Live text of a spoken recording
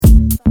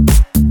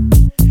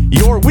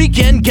your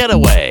weekend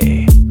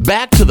getaway.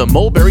 Back to the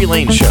Mulberry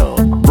Lane Show,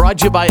 brought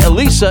to you by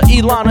Elisa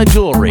Ilana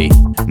Jewelry.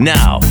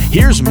 Now,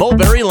 here's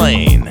Mulberry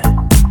Lane.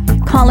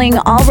 Calling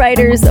all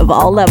writers of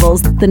all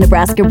levels, the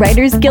Nebraska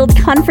Writers Guild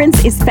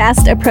Conference is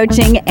fast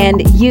approaching,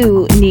 and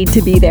you need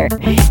to be there.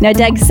 Now,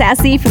 Doug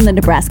Sasse from the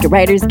Nebraska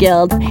Writers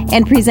Guild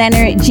and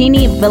presenter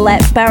Jeanne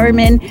Veillette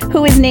Bowerman,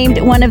 who is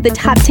named one of the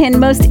top 10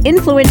 most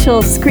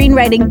influential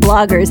screenwriting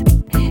bloggers.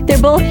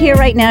 They're both here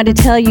right now to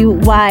tell you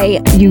why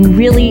you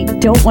really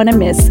don't want to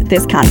miss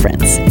this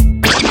conference.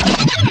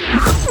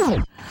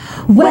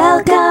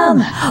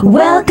 Welcome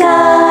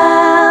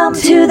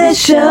to the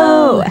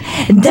show,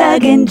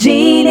 Doug and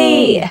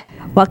Jeanne.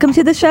 Welcome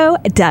to the show,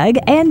 Doug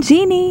and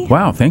Jeanne.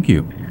 Wow, thank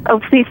you. Oh,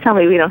 please tell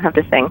me we don't have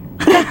to sing.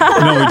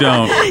 No, we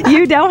don't.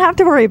 You don't have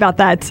to worry about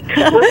that.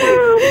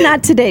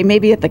 Not today,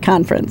 maybe at the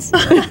conference.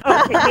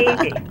 Okay,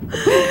 maybe.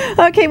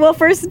 Okay, well,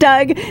 first,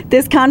 Doug,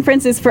 this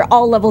conference is for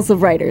all levels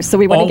of writers, so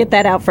we want to get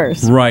that out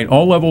first. Right,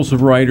 all levels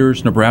of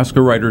writers.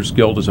 Nebraska Writers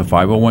Guild is a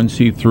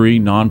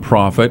 501c3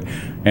 nonprofit,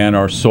 and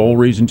our sole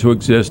reason to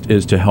exist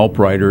is to help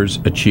writers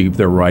achieve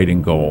their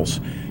writing goals.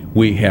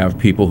 We have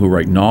people who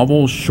write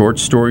novels, short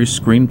stories,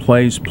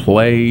 screenplays,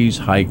 plays,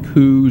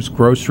 haikus,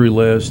 grocery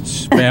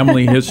lists,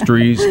 family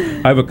histories.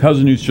 I have a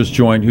cousin who's just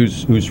joined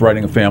who's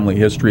writing a family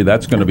history.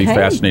 That's going to be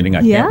fascinating.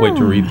 I can't wait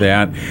to read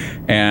that.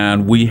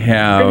 And we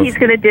have... So he's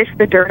going to dish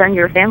the dirt on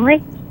your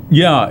family?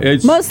 Yeah,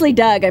 it's mostly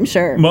Doug, I'm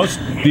sure.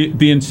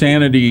 The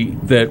insanity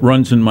that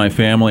runs in my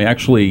family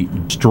actually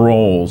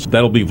strolls.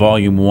 That'll be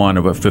volume 1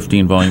 of a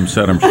 15-volume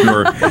set, I'm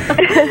sure.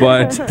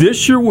 But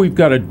this year we've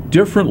got a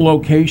different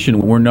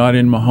location. We're not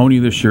in Mahoney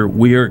this year.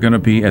 We are going to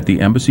be at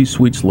the Embassy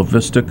Suites La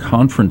Vista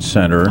Conference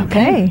Center.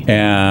 Okay.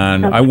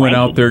 And I went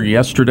out there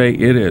yesterday.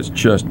 It is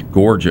just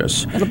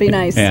gorgeous. It'll be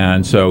nice.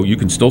 And so you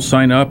can still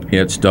sign up.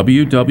 It's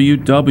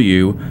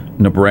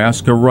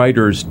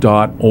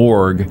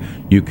www.nebraskawriters.org.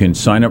 You can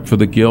sign up for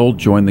the Guild,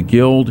 join the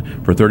Guild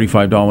for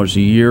 $35 a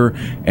year.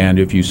 And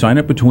if you sign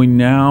up between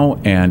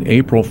now and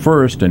April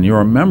 1st and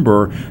you're a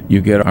member,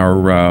 you get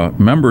our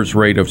members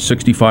rate of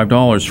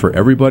 $65 for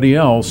everybody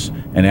else.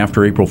 And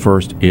after April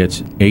 1st,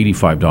 it's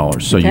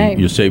 $85. So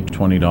you save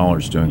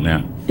 $20 doing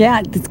that.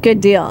 Yeah, it's a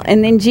good deal.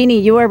 And then, Jeanne,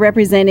 you are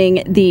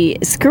representing the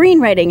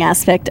screenwriting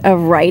aspect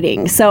of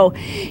writing. So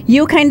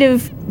you kind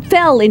of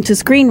fell into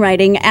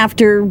screenwriting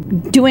after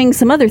doing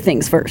some other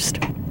things first.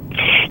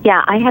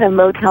 Yeah, I had a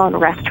motel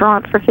and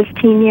restaurant for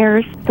 15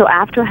 years. So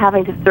after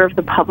having to serve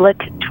the public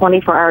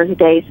 24 hours a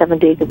day, 7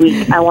 days a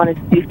week, I wanted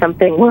to do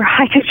something where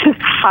I could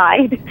just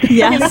hide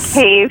in a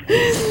cave.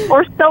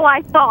 Or so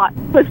I thought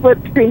was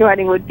what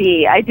screenwriting would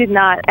be. I did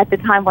not, at the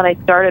time when I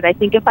started, I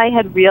think if I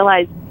had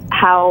realized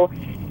how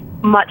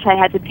much I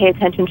had to pay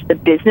attention to the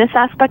business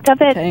aspect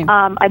of it,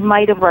 I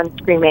might have run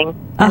screaming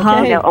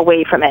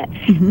away from it.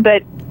 Mm-hmm.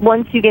 But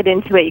once you get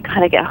into it, you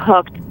kind of get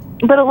hooked.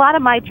 But a lot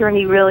of my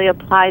journey really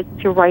applies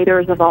to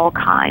writers of all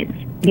kinds,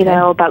 you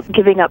know, about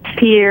giving up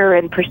fear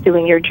and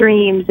pursuing your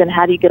dreams and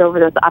how do you get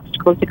over those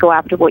obstacles to go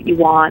after what you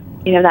want,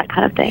 you know, that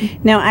kind of thing.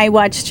 Now, I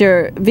watched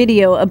your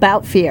video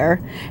about fear,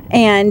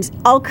 and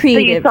all creatives... So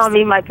you saw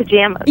me in my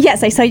pajamas.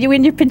 Yes, I saw you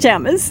in your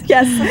pajamas,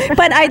 yes.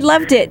 But I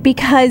loved it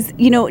because,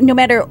 you know, no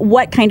matter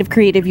what kind of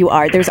creative you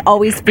are, there's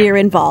always fear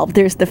involved.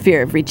 There's the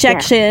fear of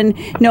rejection.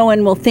 Yeah. No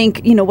one will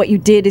think, you know, what you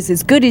did is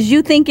as good as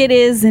you think it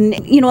is.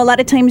 And, you know, a lot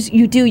of times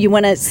you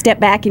want to step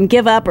back and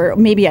give up, or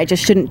maybe I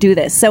just shouldn't do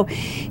this. So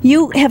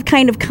you have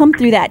kind of come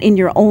through that in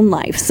your own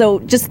life. So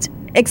just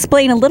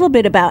explain a little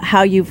bit about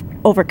how you've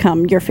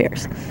overcome your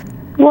fears.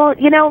 Well,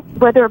 you know,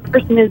 whether a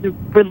person is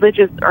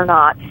religious or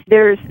not,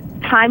 there's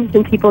times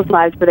in people's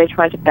lives where they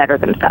try to better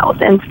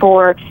themselves. And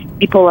for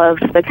people of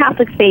the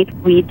Catholic faith,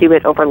 we do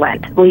it over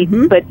Lent.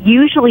 But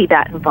usually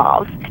that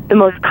involves the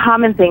most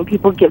common thing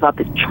people give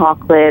up is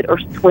chocolate or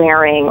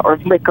swearing or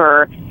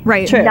liquor.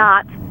 Right. True.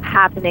 Not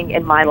happening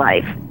in my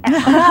life.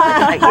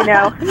 You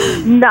know,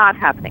 not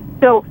happening.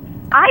 So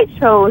I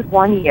chose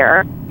one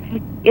year,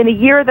 in a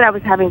year that I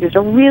was having just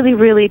a really,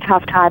 really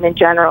tough time in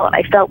general, and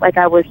I felt like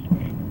I was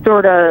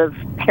sort of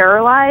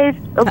paralyzed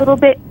a little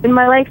bit in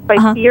my life by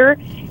fear,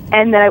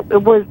 and that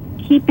it was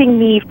keeping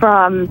me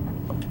from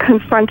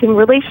confronting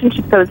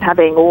relationships I was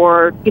having,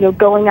 or, you know,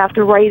 going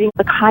after writing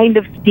the kind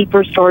of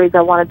deeper stories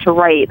I wanted to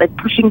write, like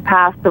pushing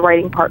past the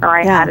writing partner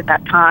I had at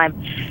that time,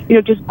 you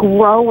know, just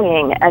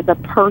growing as a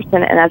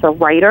person and as a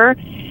writer.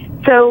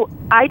 So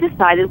I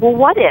decided, well,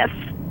 what if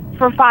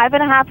for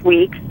 5.5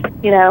 weeks,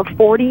 you know,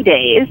 40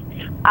 days,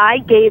 I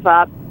gave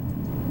up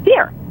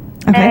fear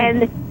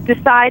and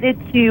decided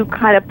to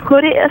kind of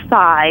put it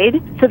aside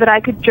so that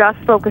I could just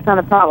focus on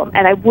the problem.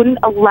 And I wouldn't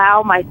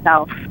allow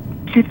myself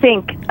to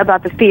think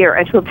about the fear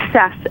and to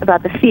obsess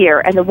about the fear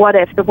and the what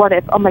if,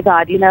 oh my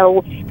God, you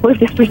know, what if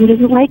this person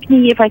doesn't like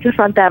me if I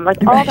confront them?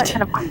 Like all that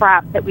kind of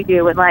crap that we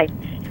do in life.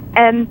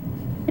 And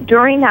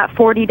during that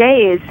 40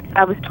 days,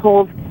 I was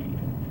told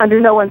under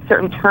no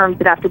uncertain terms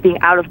that after being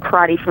out of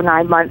karate for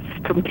 9 months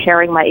from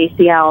tearing my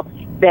ACL,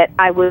 that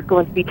I was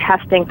going to be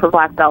testing for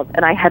black belt,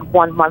 and I had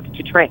 1 month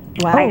to train.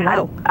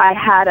 Wow. I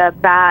had a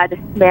bad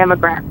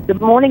mammogram the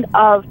morning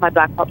of my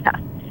black belt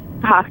test.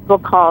 the hospital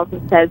calls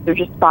and says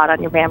there's a spot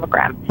on your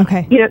mammogram.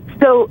 Okay.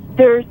 So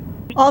there's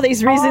all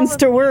these reasons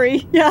to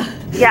worry. Yeah.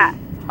 Yeah.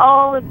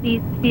 All of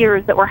these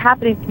fears that were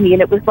happening to me,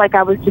 and it was like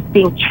I was just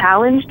being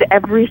challenged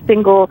every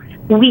single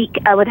week.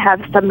 I would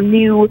have some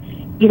new,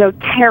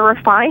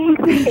 terrifying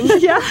thing.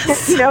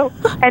 Yes.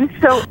 And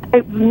so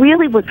it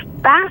really was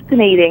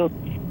fascinating,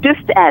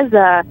 just as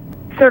a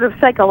sort of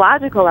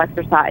psychological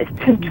exercise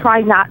to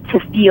try not to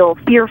feel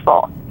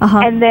fearful.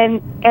 And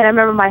I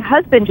remember my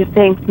husband just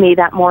saying to me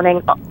that morning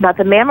about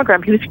the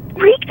mammogram, he was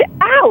freaked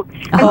out.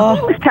 And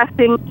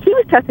he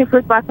was testing for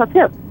his black belt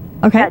too.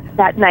 Okay.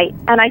 That night.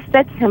 And I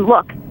said to him,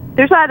 look,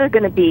 there's either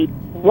going to be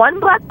one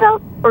black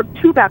belt or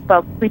two black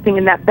belts sleeping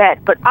in that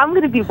bed, but I'm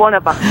going to be one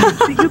of them.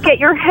 So you get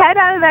your head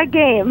out of that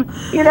game,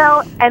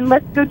 and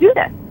let's go do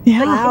this.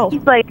 Yeah. Wow.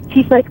 He's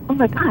like, oh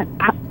my God,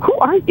 who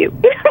are you?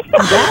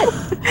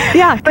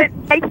 Yeah. But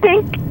I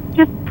think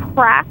just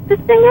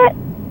practicing it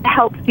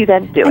helps you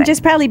then do it. And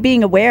just probably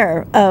being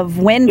aware of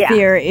when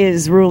fear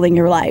is ruling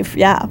your life.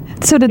 Yeah.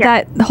 So did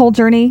that whole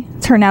journey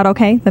turn out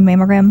okay? The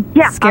mammogram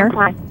scare? I'm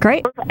fine.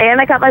 Great. And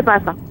I got my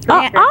black belt.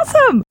 Oh,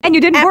 awesome. And you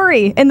didn't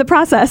worry in the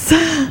process.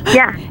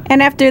 Yeah.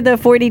 And after the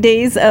 40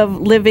 days of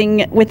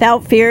living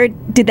without fear,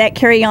 did that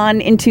carry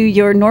on into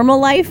your normal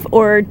life,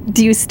 or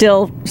do you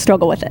still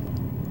struggle with it?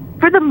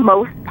 For the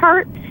most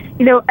part,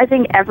 I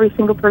think every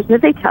single person,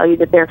 if they tell you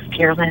that they're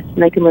fearless and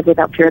they can live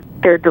without fear,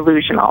 they're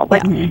delusional.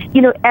 Like,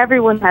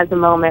 everyone has a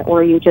moment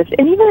where you just,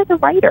 and even as a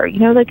writer,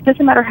 it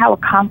doesn't matter how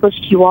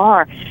accomplished you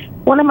are.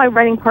 One of my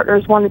writing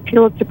partners won the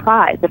Pulitzer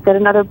Prize. I've got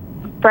another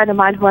friend of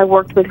mine who I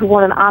worked with who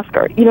won an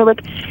Oscar.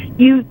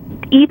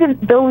 Even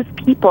those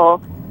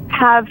people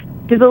have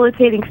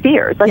debilitating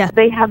fears.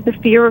 They have the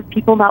fear of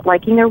people not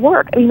liking their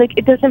work.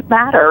 It doesn't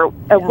matter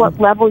at what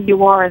level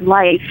you are in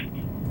life.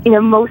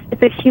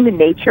 If it's human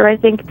nature, I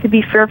think, to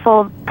be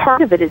fearful.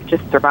 Part of it is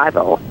just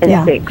survival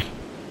instincts.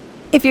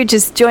 If you're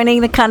just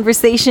joining the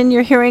conversation,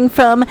 you're hearing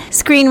from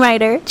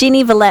screenwriter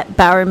Jeanne Veillette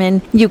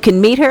Bowerman. You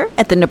can meet her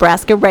at the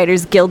Nebraska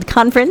Writers Guild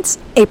Conference,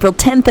 April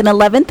 10th and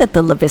 11th at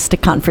the La Vista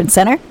Conference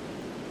Center.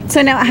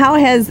 So now, how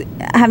has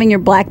having your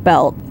black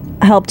belt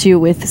helped you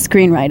with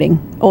screenwriting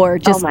or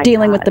just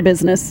dealing with the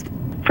business?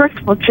 First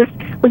of all, just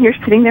when you're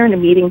sitting there in a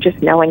meeting,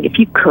 just knowing if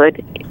you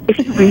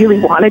really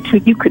wanted to,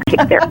 you could kick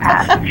their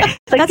ass.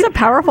 That's a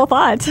powerful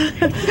thought.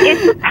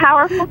 It's a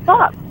powerful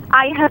thought.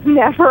 I have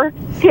never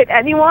hit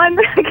anyone.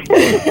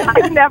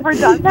 I've never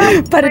done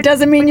that. But it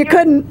doesn't mean you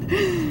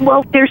couldn't.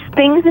 Well, there's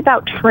things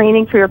about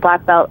training for your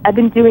black belt. I've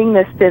been doing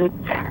this since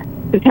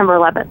September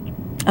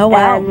 11th. Oh,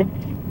 wow.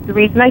 And the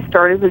reason I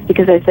started was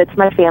because I said to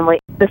my family,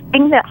 the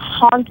thing that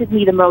haunted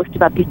me the most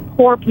about these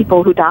poor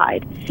people who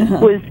died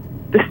was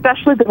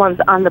especially the ones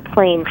on the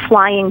plane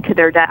flying to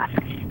their death,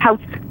 how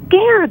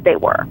scared they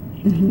were.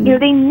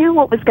 They knew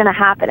what was going to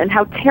happen and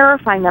how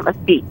terrifying that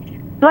must be.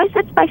 So I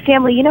said to my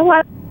family, you know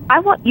what? I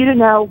want you to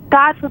know,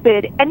 God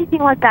forbid, anything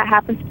like that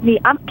happens to me,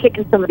 I'm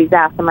kicking somebody's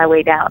ass on my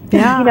way down.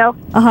 Yeah. So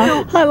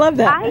I love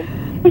that. I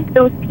think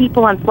those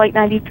people on Flight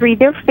 93,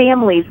 their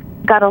families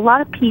got a lot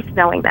of peace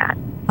knowing that.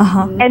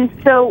 And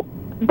so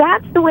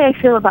that's the way I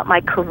feel about my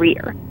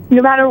career.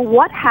 No matter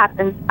what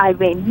happens, I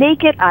may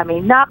make it, I may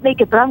not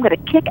make it, but I'm going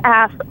to kick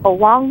ass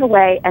along the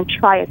way and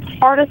try as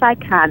hard as I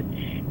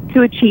can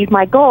to achieve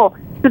my goal.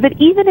 So that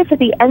even if at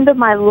the end of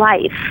my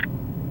life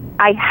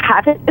I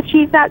haven't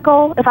achieved that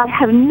goal, if I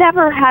have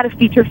never had a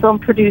feature film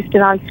produced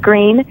and on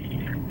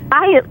screen,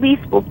 I at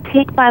least will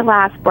take my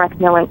last breath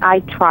knowing I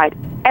tried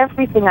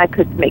everything I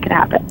could to make it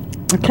happen.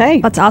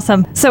 Okay. That's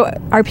awesome. So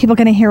are people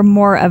going to hear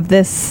more of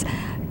this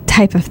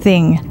type of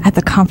thing at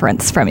the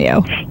conference from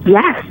you?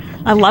 Yes.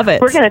 I love it.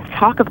 We're going to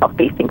talk about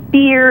facing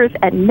fears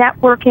and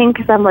networking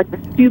because I'm like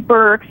a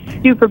super,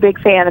 super big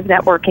fan of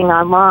networking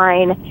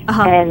online.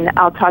 And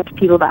I'll talk to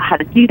people about how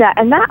to do that.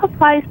 And that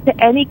applies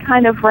to any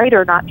kind of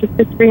writer, not just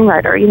a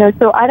screenwriter.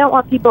 So I don't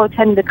want people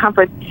attending the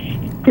conference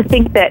to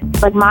think that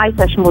like my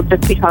session will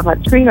just be talking about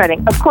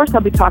screenwriting. Of course, I'll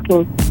be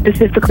talking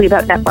specifically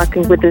about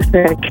networking with the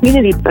screenwriting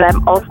community, but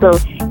I'm also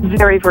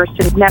very versed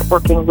in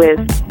networking with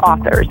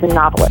authors and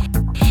novelists.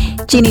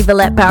 Jeanne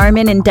Veillette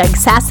Bowerman and Doug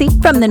Sasse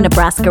from the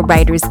Nebraska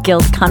Writers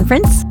Guild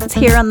Conference. It's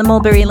here on the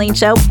Mulberry Lane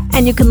Show,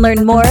 and you can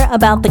learn more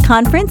about the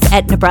conference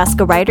at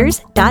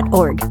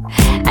nebraskawriters.org.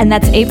 And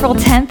that's April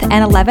 10th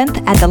and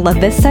 11th at the La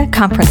Vista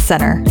Conference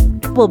Center.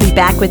 We'll be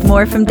back with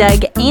more from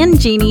Doug and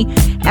Jeanne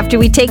after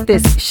we take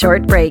this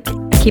short break.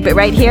 Keep it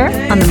right here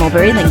on the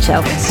Mulberry Lane Show.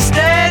 It's a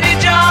steady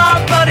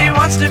job, but he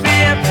wants to be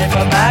a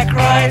paperback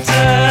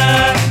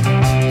writer.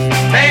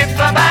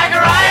 Paperback writer.